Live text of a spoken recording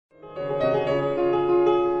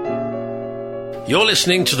You're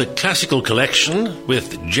listening to the Classical Collection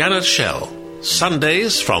with Janet Shell.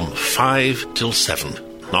 Sundays from 5 till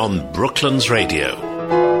 7 on Brooklands Radio.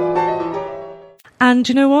 And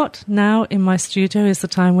you know what? Now in my studio is the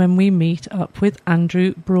time when we meet up with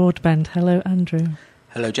Andrew Broadbent. Hello, Andrew.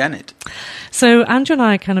 Hello, Janet. So Andrew and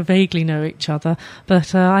I kind of vaguely know each other,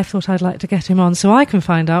 but I thought I'd like to get him on so I can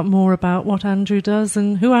find out more about what Andrew does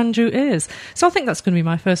and who Andrew is. So I think that's going to be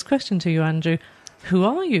my first question to you, Andrew. Who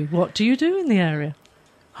are you? What do you do in the area?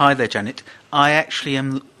 Hi there, Janet. I actually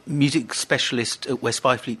am music specialist at West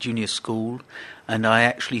Byfleet Junior School, and I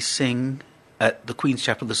actually sing at the Queen's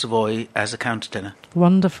Chapel of the Savoy as a countertenor.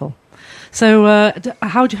 Wonderful. So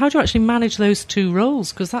how do you actually manage those two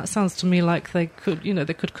roles? Because that sounds to me like they could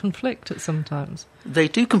conflict at some times. They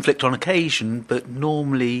do conflict on occasion, but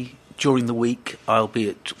normally during the week I'll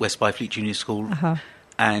be at West Byfleet Junior School,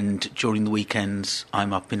 and during the weekends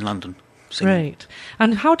I'm up in London singing. Great.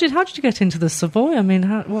 And how did you get into the Savoy? I mean,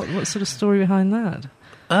 what sort of story behind that?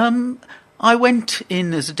 I went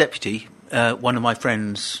in as a deputy. One of my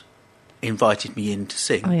friends invited me in to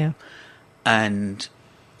sing. Oh, yeah. And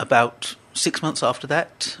about 6 months after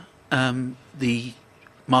that, the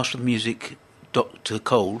Master of the Music, Dr.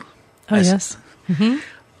 Cole, who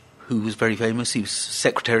was very famous, he was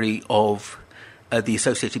secretary of the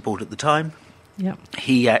Associated Board at the time. Yeah.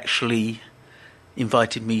 He actually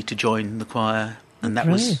invited me to join the choir, and that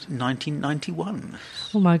was 1991.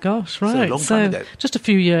 Oh my gosh, right. So a long time ago. Just a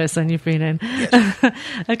few years then you've been in. Yes.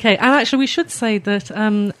 Okay, and actually we should say that,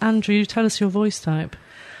 Andrew, tell us your voice type.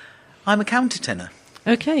 I'm a countertenor.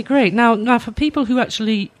 Okay, great. Now for people who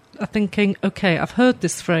actually are thinking, okay, I've heard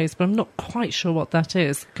this phrase, but I'm not quite sure what that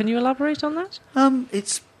is. Can you elaborate on that?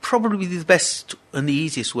 It's probably the best and the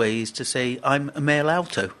easiest way is to say I'm a male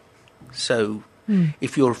alto. So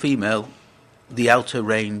if you're a female, the alto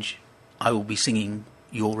range, I will be singing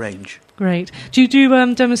your range. Great. Do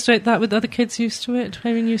you demonstrate that with other kids used to it,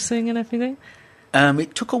 hearing you sing and everything?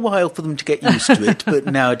 It took a while for them to get used to it, but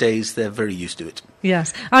nowadays they're very used to it.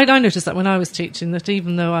 Yes. I noticed that when I was teaching, that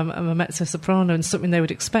even though I'm a mezzo-soprano and something they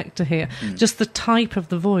would expect to hear, just the type of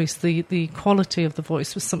the voice, the quality of the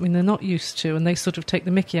voice was something they're not used to, and they sort of take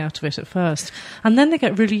the mickey out of it at first. And then they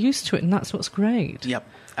get really used to it, and that's what's great. Yep,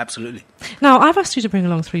 absolutely. Now, I've asked you to bring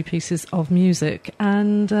along 3 pieces of music,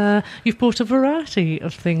 and you've brought a variety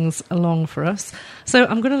of things along for us. So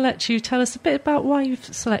I'm going to let you tell us a bit about why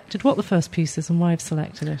you've selected, what the first piece is and why you've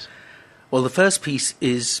selected it. Well, the first piece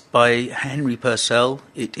is by Henry Purcell.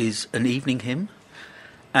 It is an evening hymn,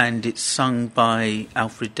 and it's sung by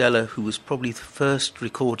Alfred Deller, who was probably the first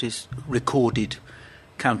recorded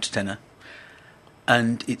countertenor.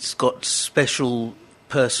 And it's got special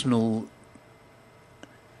personal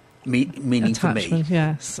meaning for me.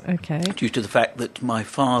 Yes, okay. Due to the fact that my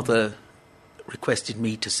father requested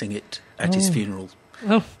me to sing it at his funeral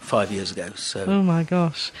 5 years ago. So. Oh my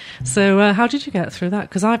gosh! So how did you get through that?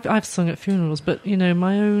 Because I've sung at funerals, but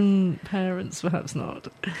my own parents perhaps not.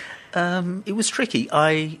 It was tricky.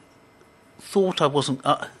 I thought I wasn't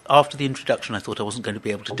after the introduction. I thought I wasn't going to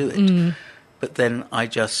be able to do it, but then I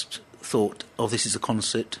just thought, this is a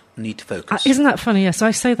concert, need to focus. Isn't that funny? Yes, I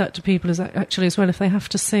say that to people as well, if they have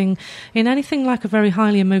to sing in anything like a very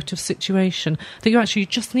highly emotive situation, that you actually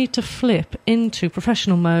just need to flip into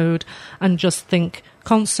professional mode and just think,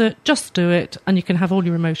 concert, just do it, and you can have all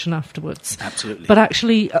your emotion afterwards. Absolutely. But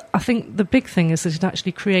actually, I think the big thing is that it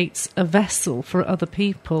actually creates a vessel for other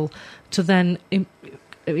people to then... it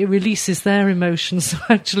releases their emotions. So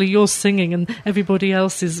actually you're singing and everybody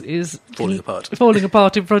else is falling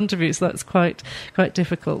apart in front of you, so that's quite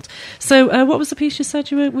difficult. So what was the piece you said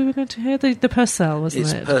we were going to hear? The Purcell, wasn't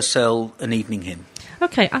it? It's Purcell, an evening hymn.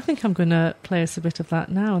 Okay, I think I'm going to play us a bit of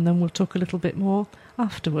that now, and then we'll talk a little bit more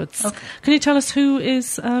afterwards. Okay. Can you tell us who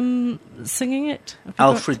is singing it?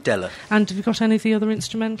 Alfred Deller. And have you got any of the other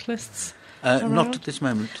instrumentalists? Not at this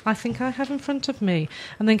moment. I think I have in front of me.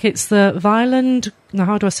 I think it's the Violent... Now,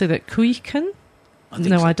 how do I say that? Kuiken?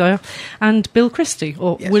 No idea. And Bill Christie,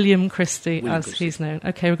 or William Christie, he's known.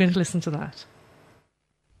 Okay, we're going to listen to that.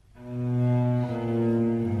 Hallelujah.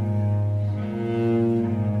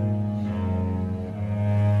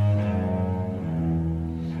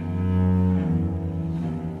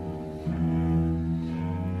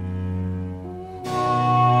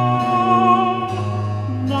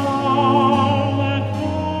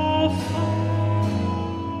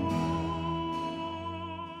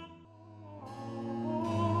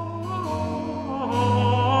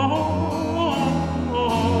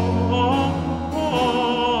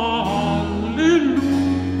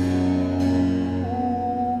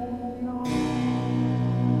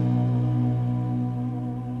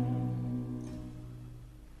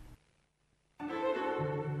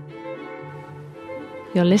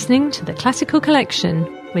 You're listening to The Classical Collection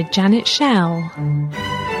with Janet Schell.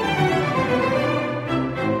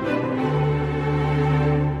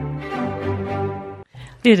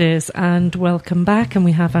 It is, and welcome back. And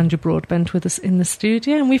we have Andrew Broadbent with us in the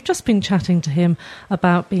studio, and we've just been chatting to him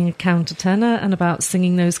about being a countertenor and about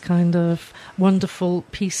singing those kind of wonderful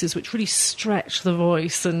pieces which really stretch the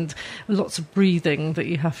voice, and lots of breathing that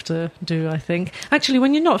you have to do, I think. Actually,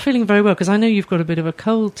 when you're not feeling very well, because I know you've got a bit of a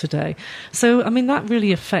cold today, so, I mean, that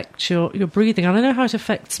really affects your breathing. And I know how it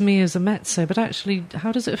affects me as a mezzo, but actually,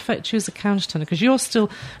 how does it affect you as a countertenor? Because do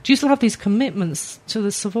you still have these commitments to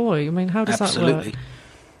the Savoy? I mean, how does that work? Absolutely.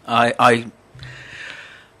 I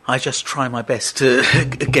just try my best to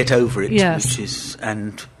get over it, yes.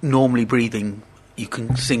 And normally breathing, you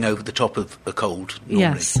can sing over the top of a cold,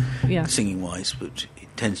 normally, yes. singing-wise, but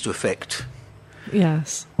it tends to affect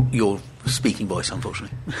yes. your speaking voice,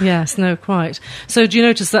 unfortunately. Yes, no, quite. So do you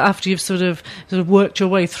notice that after you've sort of worked your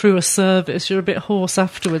way through a service, you're a bit hoarse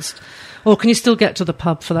afterwards? Or can you still get to the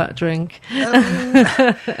pub for that drink?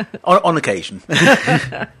 On occasion.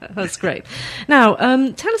 That's great. Now,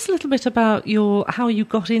 tell us a little bit about how you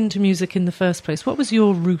got into music in the first place. What was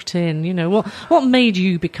your route in? You know, what made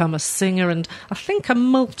you become a singer and I think a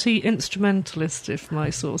multi-instrumentalist, if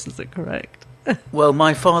my sources are correct? Well,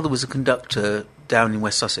 my father was a conductor down in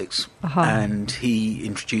West Sussex, uh-huh. and he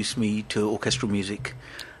introduced me to orchestral music.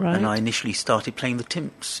 Right. And I initially started playing the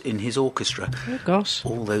timps in his orchestra. Oh, gosh.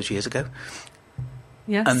 All those years ago.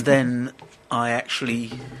 Yes. And then I actually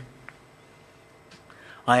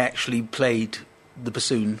played the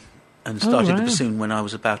bassoon and started the bassoon when I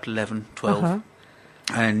was about 11, 12, uh-huh.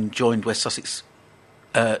 and joined West Sussex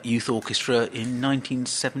Youth Orchestra in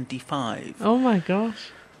 1975. Oh, my gosh.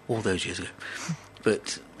 All those years ago.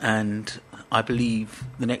 And I believe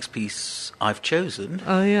the next piece I've chosen...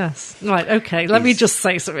 Oh, yes. Right, okay. Let me just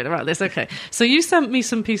say something about this. Okay. So you sent me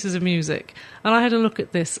some pieces of music, and I had a look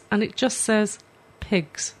at this, and it just says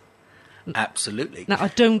pigs. Absolutely. Now, I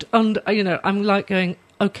don't... I'm like going,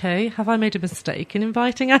 okay, have I made a mistake in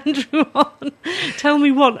inviting Andrew on? Tell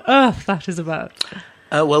me what earth that is about.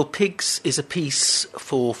 Well, Pigs is a piece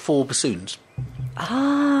for 4 bassoons.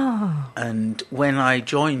 Ah. And when I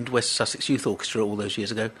joined West Sussex Youth Orchestra all those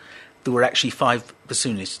years ago, there were actually 5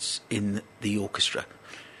 bassoonists in the orchestra.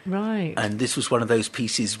 Right. And this was one of those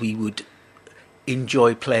pieces we would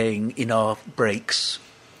enjoy playing in our breaks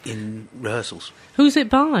in rehearsals. Who's it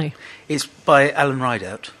by? It's by Alan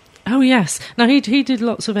Rideout. Oh, yes. Now, he did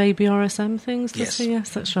lots of ABRSM things, does he?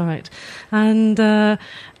 Yes, that's right. And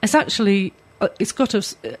it's actually... It's got a...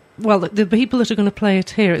 Well, the people that are going to play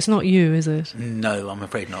it here, it's not you, is it? No, I'm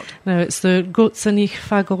afraid not. No, it's the Gutsenich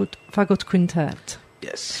Fagot Quintet.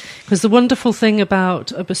 Yes. Because the wonderful thing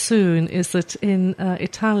about a bassoon is that in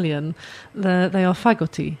Italian, they are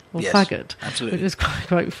fagotti, or yes, faggot. Absolutely. Which is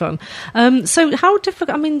quite fun. So how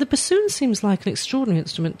difficult... I mean, the bassoon seems like an extraordinary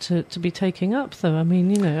instrument to be taking up, though. I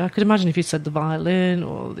mean, I could imagine if you said the violin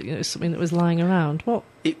or, something that was lying around. What?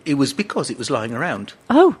 It was because it was lying around.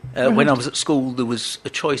 Oh, right. When I was at school, there was a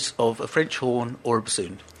choice of a French horn or a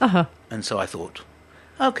bassoon. Uh-huh. And so I thought,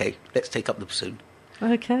 OK, let's take up the bassoon.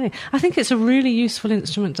 Okay. I think it's a really useful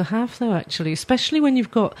instrument to have, though, actually, especially when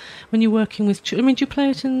you're working with children. I mean, do you play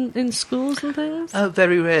it in schools and things?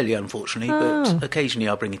 Very rarely, unfortunately, but occasionally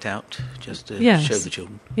I'll bring it out just to show the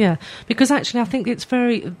children. Yeah, because actually I think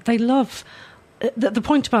they love... The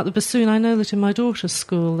point about the bassoon, I know that in my daughter's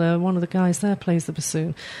school, one of the guys there plays the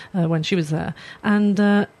bassoon when she was there,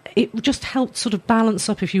 and it just helped sort of balance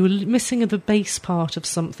up. If you were missing the bass part of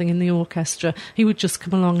something in the orchestra, he would just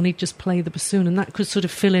come along and he'd just play the bassoon, and that could sort of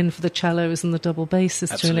fill in for the cellos and the double basses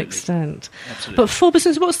to an extent. Absolutely. But 4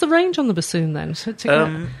 bassoons, what's the range on the bassoon then?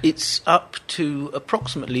 It's up to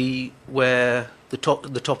approximately where the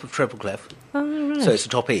top of treble clef. Oh, right. So it's the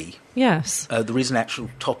top E. Yes. There is an actual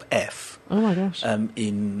top F. Oh my gosh.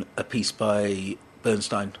 In a piece by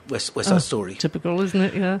Bernstein, West Side Story. Typical, isn't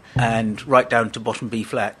it? Yeah. And right down to bottom B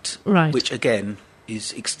flat, right. Which again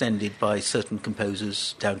is extended by certain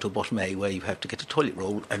composers down to bottom A, where you have to get a toilet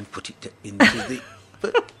roll and put it into the...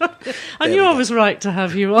 But I knew I was right to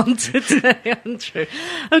have you on today, Andrew.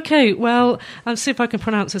 Okay, well, I'll see if I can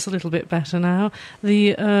pronounce this a little bit better now.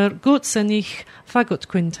 The Gutsenich Fagot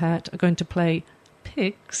Quintet are going to play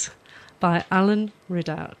Pigs by Alan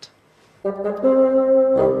Rideout.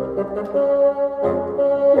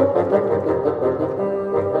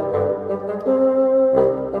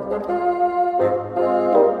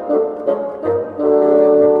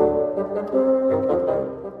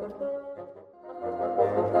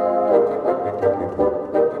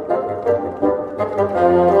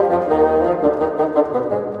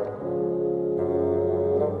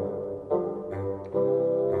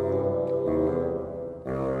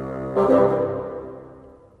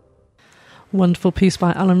 Wonderful piece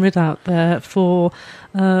by Alan Ridout there for,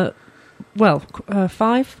 5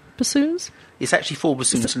 bassoons? It's actually 4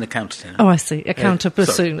 bassoons and a countertenor. Oh, I see. A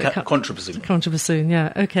counterbassoon. Contrabassoon. Contrabassoon,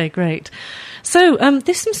 yeah. Okay, great. So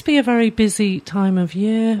this must be a very busy time of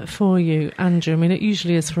year for you, Andrew. I mean, it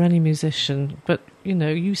usually is for any musician, but, you know,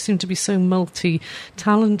 you seem to be so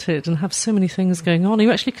multi-talented and have so many things going on. Are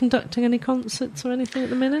you actually conducting any concerts or anything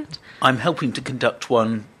at the minute? I'm helping to conduct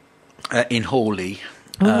one in Hawley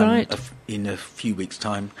right. in a few weeks'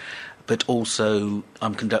 time, but also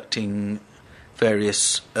I'm conducting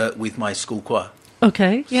various with my school choir.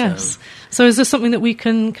 Okay, yes. So is there something that we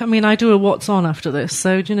can... I mean, I do a what's on after this,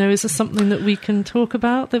 so, do you know, is there something that we can talk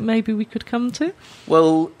about that maybe we could come to?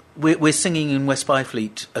 Well, we're singing in West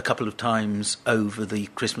Byfleet a couple of times over the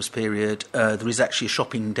Christmas period. There is actually a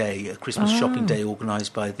shopping day, a Christmas shopping day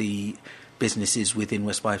organised by the businesses within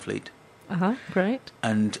West Byfleet. Great.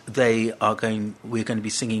 And we're going to be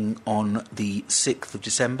singing on the 6th of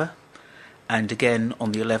December. And again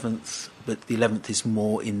on the 11th, but the 11th is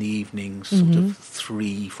more in the evening, sort of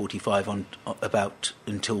 3:45 on about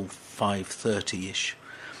until 5:30ish.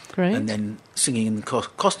 Great. And then singing in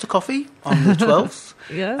Costa Coffee on the 12th,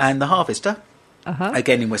 Yes. and the Harvester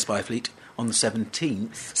again in West Byfleet on the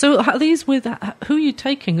 17th. So are these with... who are you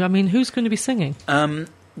taking? I mean, who's going to be singing?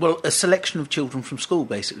 Well, a selection of children from school,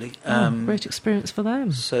 basically. Great experience for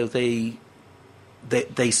them. So they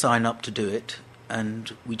sign up to do it,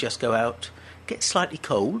 and we just go out. Get slightly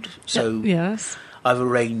cold, so yes. I've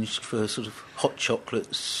arranged for sort of hot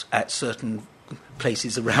chocolates at certain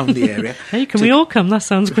places around the area. Hey, can we all come? That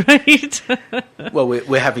sounds great. Well,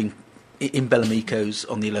 we're having in Bellamicos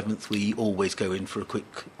on the 11th. We always go in for a quick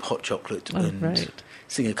hot chocolate and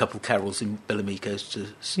sing a couple of carols in Bellamicos to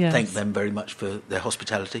thank them very much for their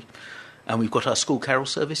hospitality. And we've got our school carol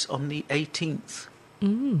service on the 18th,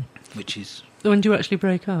 which is... When do you actually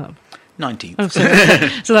break up? 19th. Oh,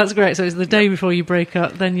 so that's great. So it's the day before you break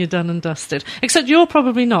up, then you're done and dusted. Except you're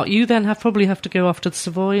probably not. You then probably have to go off to the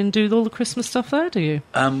Savoy and do all the Christmas stuff there, do you?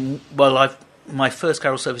 Well, my first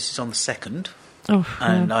carol service is on the 2nd,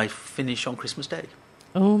 and I finish on Christmas Day.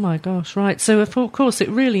 Oh my gosh, right. So of course it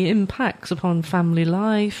really impacts upon family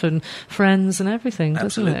life and friends and everything,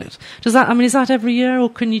 doesn't it? Is that every year, or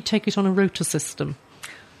can you take it on a rota system?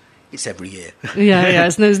 It's every year. yeah.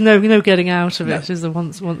 There's no getting out of it, is there,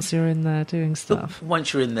 once you're in there doing stuff? But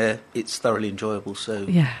once you're in there, it's thoroughly enjoyable. So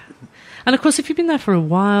yeah. And of course, if you've been there for a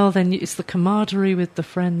while, then it's the camaraderie with the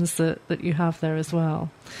friends that you have there as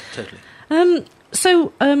well. Totally.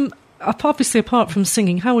 Obviously, apart from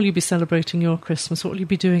singing, how will you be celebrating your Christmas? What will you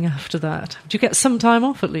be doing after that? Do you get some time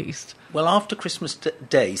off at least? Well, after Christmas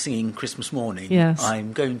Day, singing Christmas morning, yes.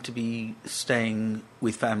 I'm going to be staying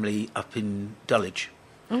with family up in Dulwich.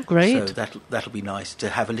 Oh, great. So that'll be nice to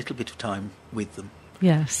have a little bit of time with them.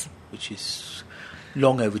 Yes. Which is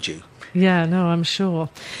long overdue. Yeah, no, I'm sure.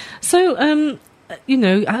 So,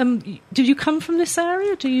 did you come from this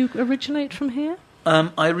area? Do you originate from here?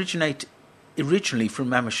 I originate originally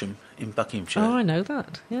from Amersham in Buckinghamshire. Oh, I know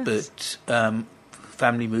that, yes. But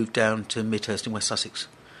family moved down to Midhurst in West Sussex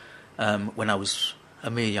when I was a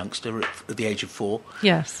mere youngster at the age of 4.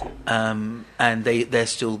 Yes. And they're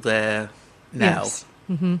still there now. Yes.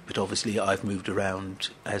 Mm-hmm. But obviously I've moved around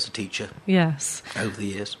as a teacher over the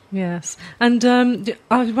years. Yes. And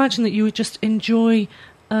I imagine that you would just enjoy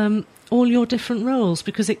all your different roles,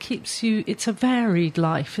 because it keeps you... It's a varied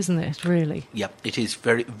life, isn't it, really? Yeah, it is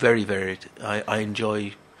very, very varied. I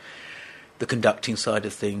enjoy the conducting side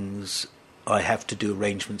of things. I have to do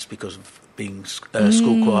arrangements because of being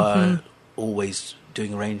school choir, always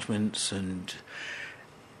doing arrangements and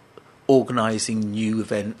organising new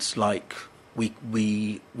events like...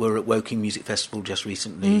 We were at Woking Music Festival just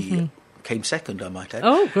recently. Came second, I might add.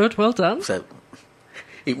 Oh, good, well done. So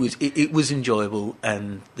it was enjoyable,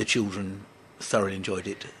 and the children thoroughly enjoyed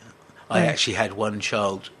it. I actually had one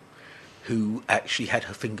child who actually had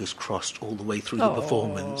her fingers crossed all the way through the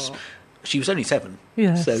performance. She was only 7,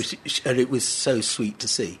 so and it was so sweet to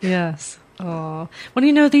see. Yes. Oh,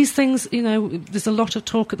 well, these things, there's a lot of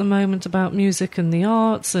talk at the moment about music and the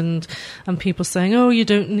arts, and people saying, oh, you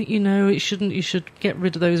don't, you should get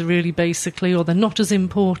rid of those really basically, or they're not as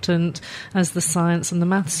important as the science and the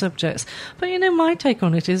math subjects. But, my take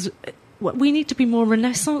on it is we need to be more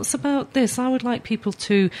Renaissance about this. I would like people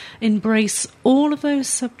to embrace all of those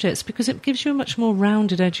subjects, because it gives you a much more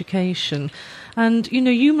rounded education. And,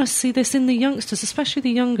 you must see this in the youngsters, especially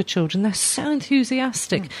the younger children. They're so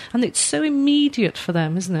enthusiastic, and it's so immediate for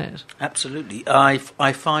them, isn't it? Absolutely. I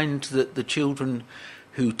find that the children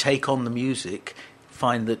who take on the music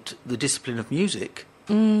find that the discipline of music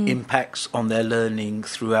impacts on their learning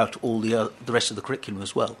throughout all the rest of the curriculum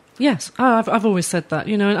as well. Yes, I've always said that,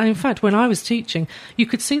 and in fact, when I was teaching, you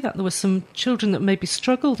could see that there were some children that maybe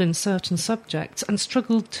struggled in certain subjects and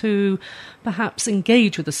struggled to perhaps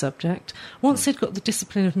engage with the subject. Once they'd got the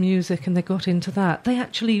discipline of music and they got into that, they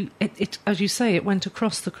actually, it as you say, it went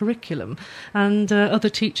across the curriculum, and other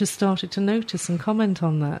teachers started to notice and comment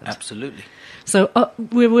on that. Absolutely. So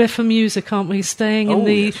we're for music, aren't we?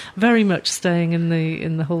 Yes. Very much staying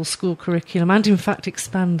in the whole school curriculum, and in fact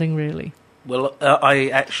expanding really. Well, I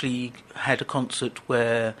actually had a concert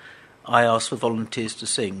where I asked for volunteers to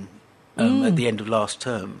sing at the end of last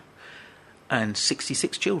term, and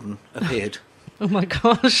 66 children appeared. Oh my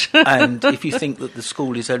gosh. And if you think that the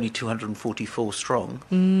school is only 244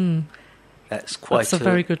 strong, that's a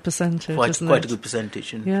very good percentage, isn't it? Quite a good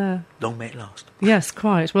percentage, and long may it last. Yes,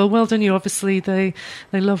 quite. Well done you. Obviously, they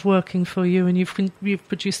love working for you, and you've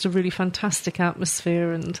produced a really fantastic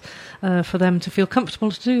atmosphere, and for them to feel comfortable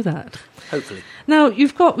to do that. Hopefully. Now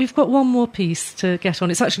we've got one more piece to get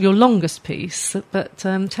on. It's actually your longest piece, but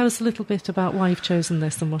tell us a little bit about why you've chosen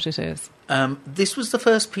this and what it is. This was the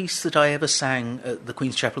first piece that I ever sang at the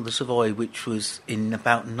Queen's Chapel of the Savoy, which was in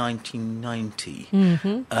about 1990.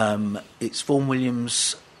 Mm-hmm. It's Vaughan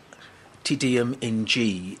Williams' Te Deum in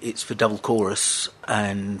G. It's for double chorus,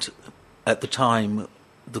 and at the time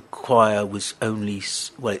the choir was only,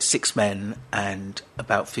 it's 6 men and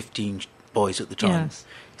about 15 boys at the time. Yes.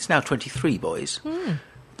 It's now 23 boys,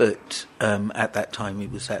 but at that time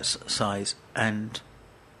it was that size, and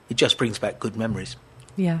it just brings back good memories.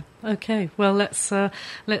 Yeah. Okay. Well, let's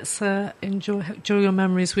enjoy your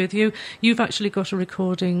memories with you. You've actually got a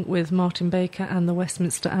recording with Martin Baker and the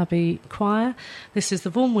Westminster Abbey Choir. This is the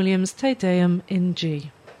Vaughan Williams Te Deum in G.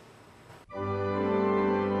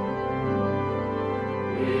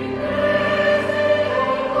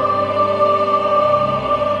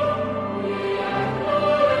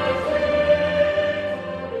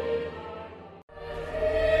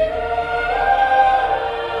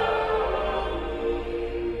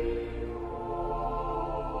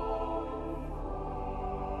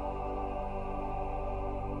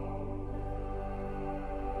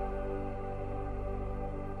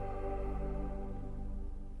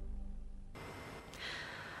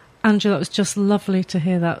 Angela, it was just lovely to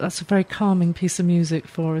hear that. That's a very calming piece of music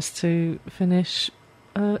for us to finish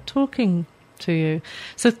talking to you.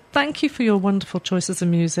 So thank you for your wonderful choices of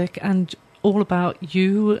music and all about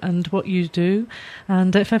you and what you do.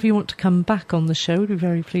 And if ever you want to come back on the show, we'd be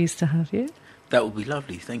very pleased to have you. That would be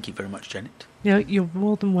lovely. Thank you very much, Janet. Yeah, you're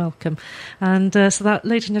more than welcome. And so that,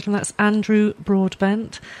 ladies and gentlemen, that's Andrew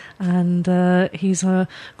Broadbent, and he's a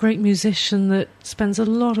great musician that spends a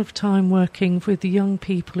lot of time working with the young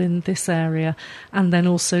people in this area, and then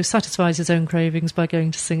also satisfies his own cravings by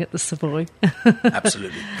going to sing at the Savoy.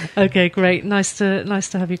 Absolutely. Okay, great. Nice to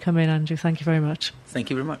have you come in, Andrew. Thank you very much. Thank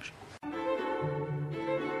you very much.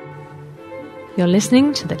 You're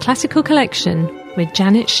listening to The Classical Collection with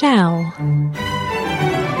Janet Schell.